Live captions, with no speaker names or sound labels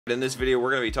In this video,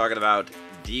 we're going to be talking about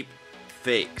deep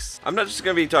fakes. I'm not just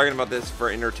going to be talking about this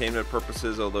for entertainment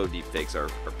purposes, although deep fakes are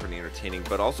pretty entertaining,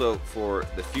 but also for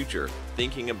the future,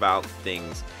 thinking about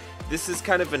things. This is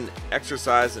kind of an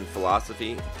exercise in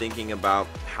philosophy, thinking about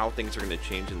how things are going to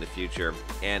change in the future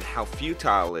and how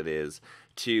futile it is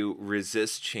to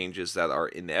resist changes that are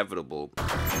inevitable.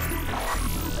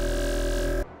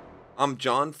 I'm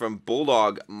John from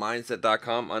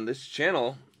bulldogmindset.com. On this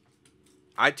channel,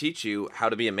 I teach you how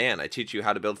to be a man. I teach you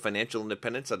how to build financial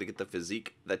independence, how to get the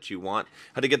physique that you want,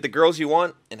 how to get the girls you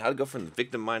want, and how to go from the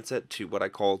victim mindset to what I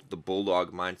call the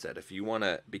bulldog mindset. If you want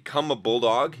to become a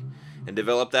bulldog and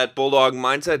develop that bulldog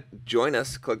mindset, join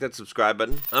us. Click that subscribe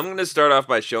button. I'm going to start off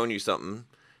by showing you something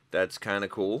that's kind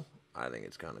of cool. I think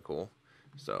it's kind of cool.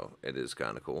 So it is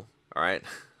kind of cool. All right.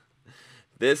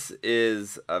 This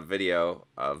is a video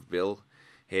of Bill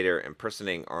Hader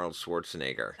impersonating Arnold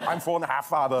Schwarzenegger. I'm 4.5,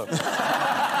 father. You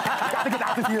gotta get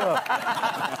out of here.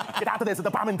 Get out of this,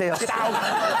 the bomb in there. Get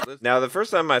out. Now, the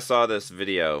first time I saw this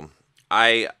video,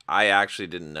 I actually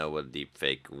didn't know what a deep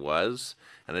fake was.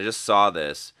 And I just saw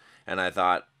this and I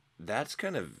thought, that's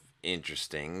kind of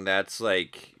interesting. That's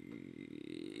like,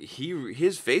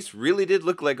 his face really did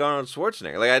look like Arnold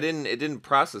Schwarzenegger. Like it didn't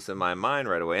process in my mind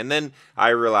right away. And then I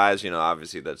realized,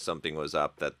 obviously that something was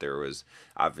up, that there was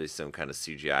obviously some kind of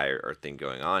CGI or thing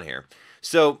going on here.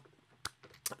 So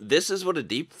this is what a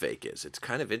deep fake is. It's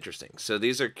kind of interesting. So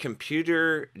these are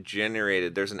computer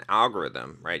generated. There's an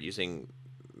algorithm, right, using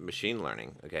machine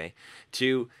learning, okay,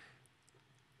 to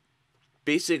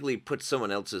basically put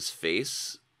someone else's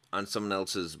face on someone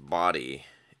else's body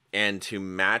and to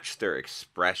match their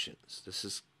expressions. This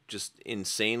is just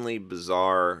insanely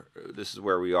bizarre. This is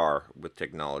where we are with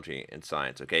technology and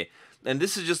science, okay? And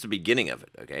this is just the beginning of it,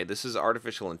 okay? This is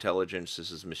artificial intelligence.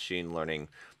 This is machine learning.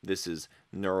 This is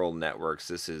neural networks.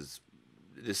 This is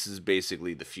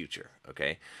basically the future,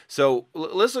 okay? So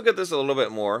let's look at this a little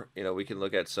bit more. We can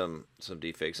look at some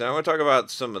deepfakes. And I want to talk about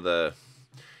some of the,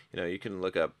 you can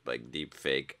look up like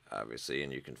deepfake, obviously,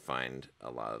 and you can find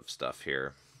a lot of stuff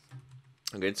here.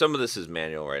 Okay, and some of this is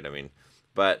manual, right?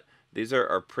 But these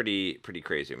are pretty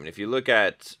crazy. If you look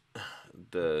at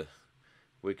the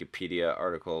Wikipedia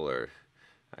article, or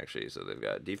actually, so they've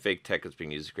got deepfake tech is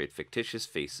being used to create fictitious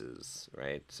faces,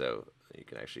 right? So you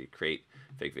can actually create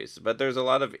fake faces. But there's a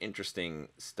lot of interesting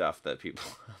stuff that people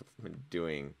have been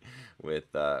doing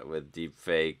with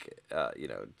deepfake.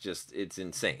 Just it's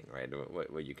insane, right?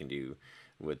 What you can do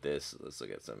with this. Let's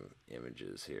look at some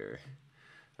images here.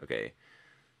 Okay.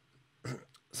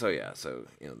 So yeah,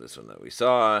 this one that we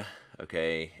saw,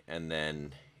 okay, and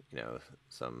then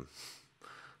some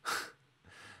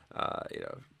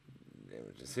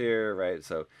images here, right?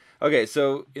 So okay,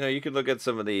 so you can look at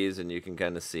some of these and you can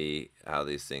kind of see how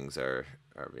these things are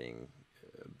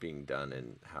being done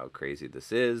and how crazy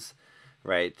this is,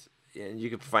 right? And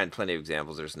you can find plenty of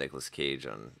examples. There's Nicolas Cage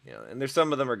on, and there's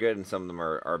some of them are good and some of them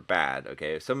are bad,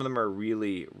 okay? Some of them are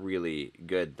really, really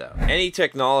good though. Any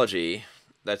technology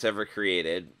that's ever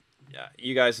created,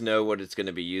 you guys know what it's going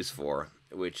to be used for,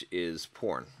 which is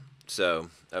porn.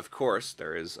 So of course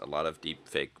there is a lot of deep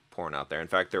fake porn out there. In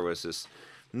fact, there was this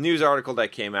news article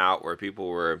that came out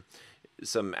where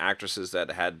some actresses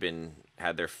that had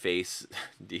their face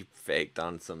deep faked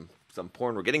on some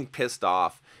porn were getting pissed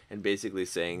off and basically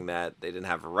saying that they didn't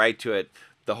have a right to it.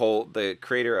 The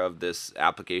creator of this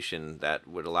application that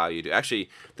would allow you to,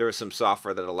 actually there was some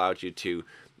software that allowed you to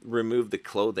remove the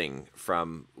clothing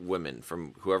from women,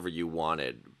 from whoever you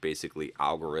wanted, basically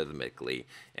algorithmically,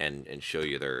 and show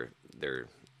you their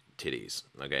titties.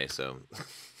 Okay, so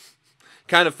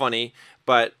kind of funny,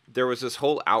 but there was this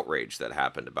whole outrage that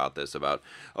happened about this,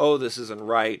 oh, this isn't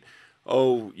right,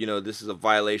 oh, this is a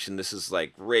violation, this is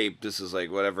like rape, this is like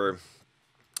whatever.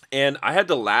 And I had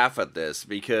to laugh at this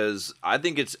because I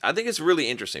think it's really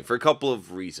interesting for a couple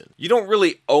of reasons. You don't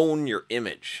really own your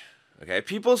image. Okay,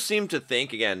 people seem to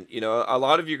think, again, a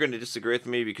lot of you are going to disagree with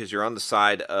me because you're on the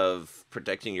side of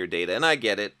protecting your data, and I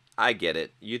get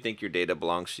it. You think your data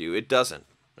belongs to you. It doesn't.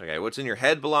 Okay, what's in your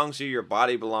head belongs to you, your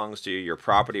body belongs to you, your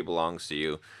property belongs to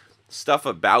you. Stuff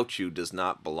about you does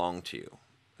not belong to you.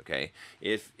 Okay,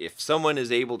 if someone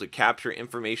is able to capture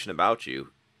information about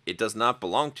you, it does not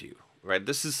belong to you, right?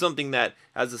 This is something that,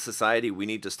 as a society, we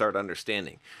need to start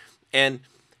understanding. And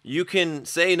you can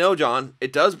say, no, John,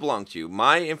 it does belong to you.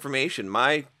 My information,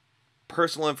 my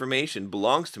personal information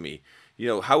belongs to me.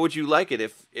 How would you like it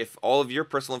if all of your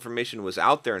personal information was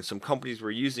out there and some companies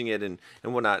were using it and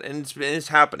whatnot? And it's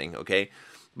happening, okay?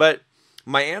 But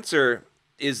my answer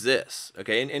is this,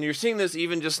 okay? And you're seeing this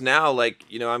even just now, like,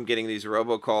 I'm getting these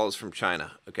robocalls from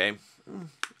China, okay?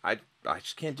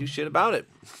 just can't do shit about it.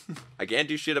 I can't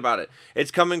do shit about it.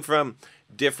 It's coming from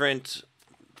different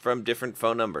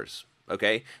phone numbers.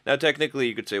 Okay, now technically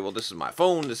you could say, well, this is my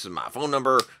phone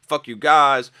number, fuck you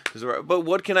guys. But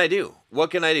what can I do?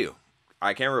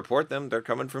 I can't report them. They're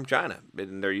coming from China,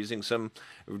 and they're using some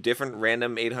different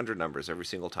random 800 numbers every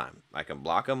single time. I can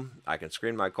block them. I can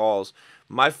screen my calls.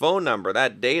 My phone number,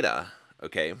 that data,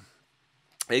 okay,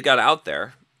 it got out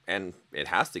there, and it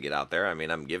has to get out there. I mean,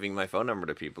 I'm giving my phone number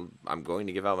to people. I'm going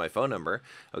to give out my phone number,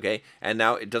 okay, and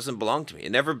now it doesn't belong to me.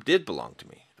 It never did belong to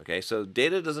me, okay? So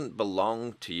data doesn't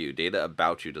belong to you. Data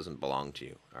about you doesn't belong to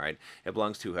you, all right? It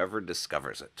belongs to whoever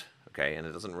discovers it. Okay, and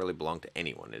it doesn't really belong to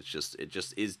anyone. It just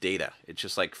is data. It's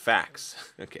just like facts.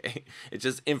 Okay, it's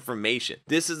just information.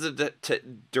 This is the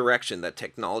direction that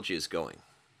technology is going.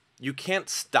 You can't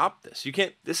stop this. You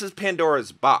can't. This is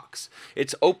Pandora's box.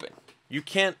 It's open. You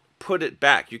can't put it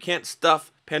back. You can't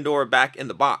stuff Pandora back in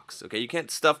the box. Okay, you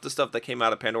can't stuff the stuff that came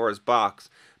out of Pandora's box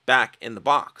back in the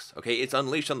box. Okay, it's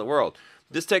unleashed on the world.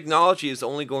 This technology is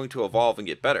only going to evolve and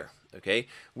get better. Okay,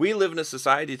 we live in a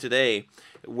society today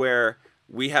where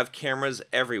we have cameras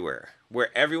everywhere, where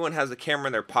everyone has a camera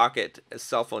in their pocket, a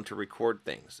cell phone to record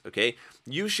things, okay?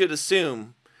 You should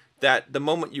assume that the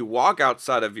moment you walk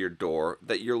outside of your door,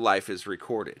 that your life is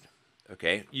recorded,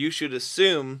 okay? You should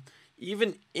assume,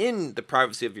 even in the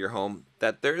privacy of your home,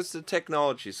 that there's the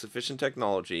technology, sufficient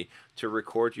technology, to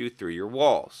record you through your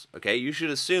walls, okay? You should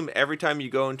assume every time you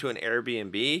go into an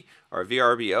Airbnb or a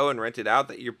VRBO and rent it out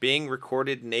that you're being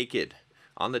recorded naked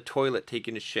on the toilet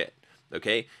taking a shit.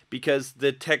 Okay, because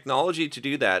the technology to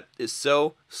do that is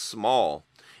so small,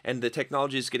 and the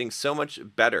technology is getting so much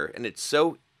better, and it's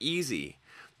so easy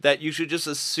that you should just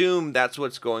assume that's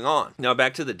what's going on. Now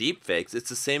back to the deepfakes, it's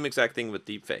the same exact thing with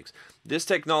deepfakes. This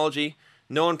technology,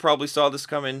 no one probably saw this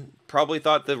coming, probably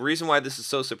thought the reason why this is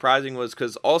so surprising was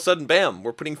because all of a sudden, bam,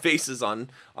 we're putting faces on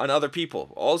other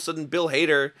people. All of a sudden, Bill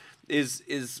Hader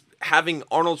is having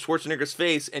Arnold Schwarzenegger's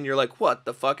face, and you're like, what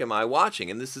the fuck am I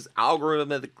watching? And this is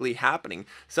algorithmically happening.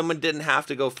 Someone didn't have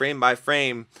to go frame by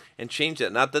frame and change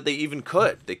that. Not that they even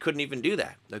could. They couldn't even do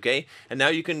that, okay? And now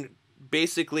you can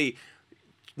basically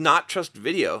not trust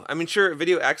video. I mean, sure,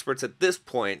 video experts at this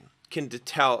point can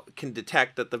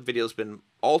detect that the video's been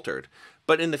altered.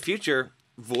 But in the future,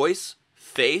 voice,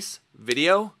 face,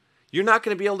 video, you're not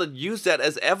going to be able to use that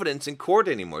as evidence in court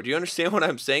anymore. Do you understand what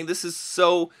I'm saying? This is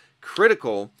so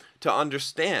critical to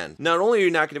understand. Not only are you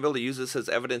not going to be able to use this as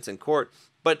evidence in court,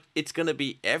 but it's going to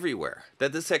be everywhere.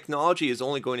 That this technology is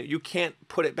only going to, you can't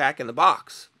put it back in the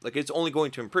box. Like, it's only going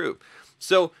to improve.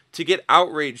 So to get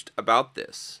outraged about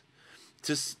this,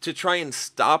 to try and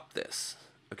stop this,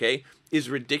 okay, is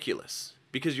ridiculous,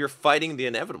 because you're fighting the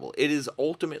inevitable. It is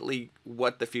ultimately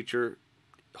what the future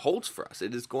holds for us.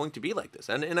 It is going to be like this,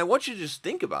 and I want you to just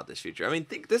think about this future. I mean,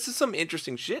 this is some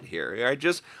interesting shit here. Right?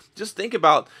 Just think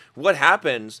about what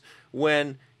happens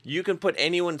when you can put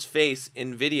anyone's face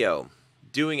in video,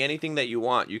 doing anything that you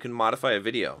want. You can modify a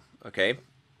video, okay,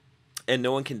 and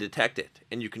no one can detect it,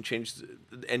 and you can change,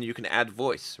 and you can add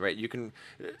voice, right? You can,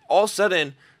 all of a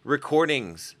sudden,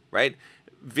 recordings, right,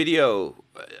 video,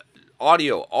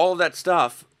 audio, all of that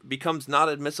stuff becomes not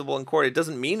admissible in court. It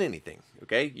doesn't mean anything.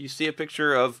 Okay, you see a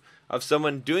picture of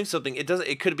someone doing something.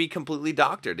 It could be completely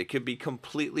doctored. It could be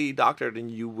completely doctored, and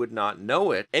you would not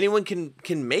know it. Anyone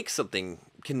can make something.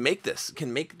 Can make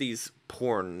these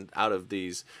porn out of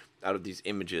these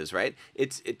images. Right?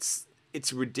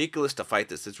 It's ridiculous to fight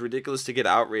this. It's ridiculous to get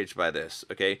outraged by this.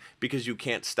 Okay, because you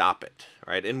can't stop it.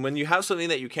 Right? And when you have something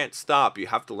that you can't stop, you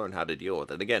have to learn how to deal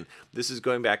with it. Again, this is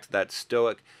going back to that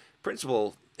Stoic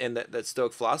principle and that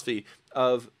Stoic philosophy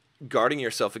of guarding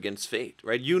yourself against fate,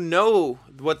 right? You know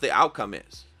what the outcome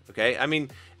is, okay? I mean,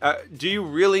 do you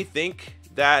really think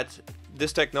that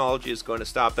this technology is going to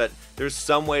stop, that there's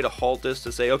some way to halt this,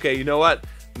 to say, okay, you know what?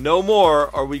 No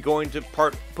more are we going to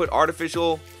put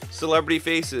artificial celebrity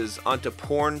faces onto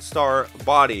porn star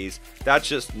bodies. That's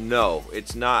just, no,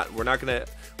 it's not. We're not gonna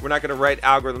write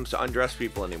algorithms to undress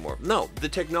people anymore. No, the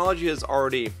technology has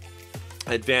already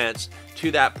advanced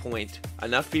to that point.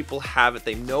 Enough people have it,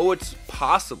 they know it's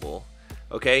possible,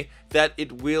 okay, that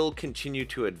it will continue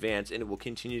to advance, and it will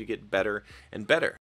continue to get better and better.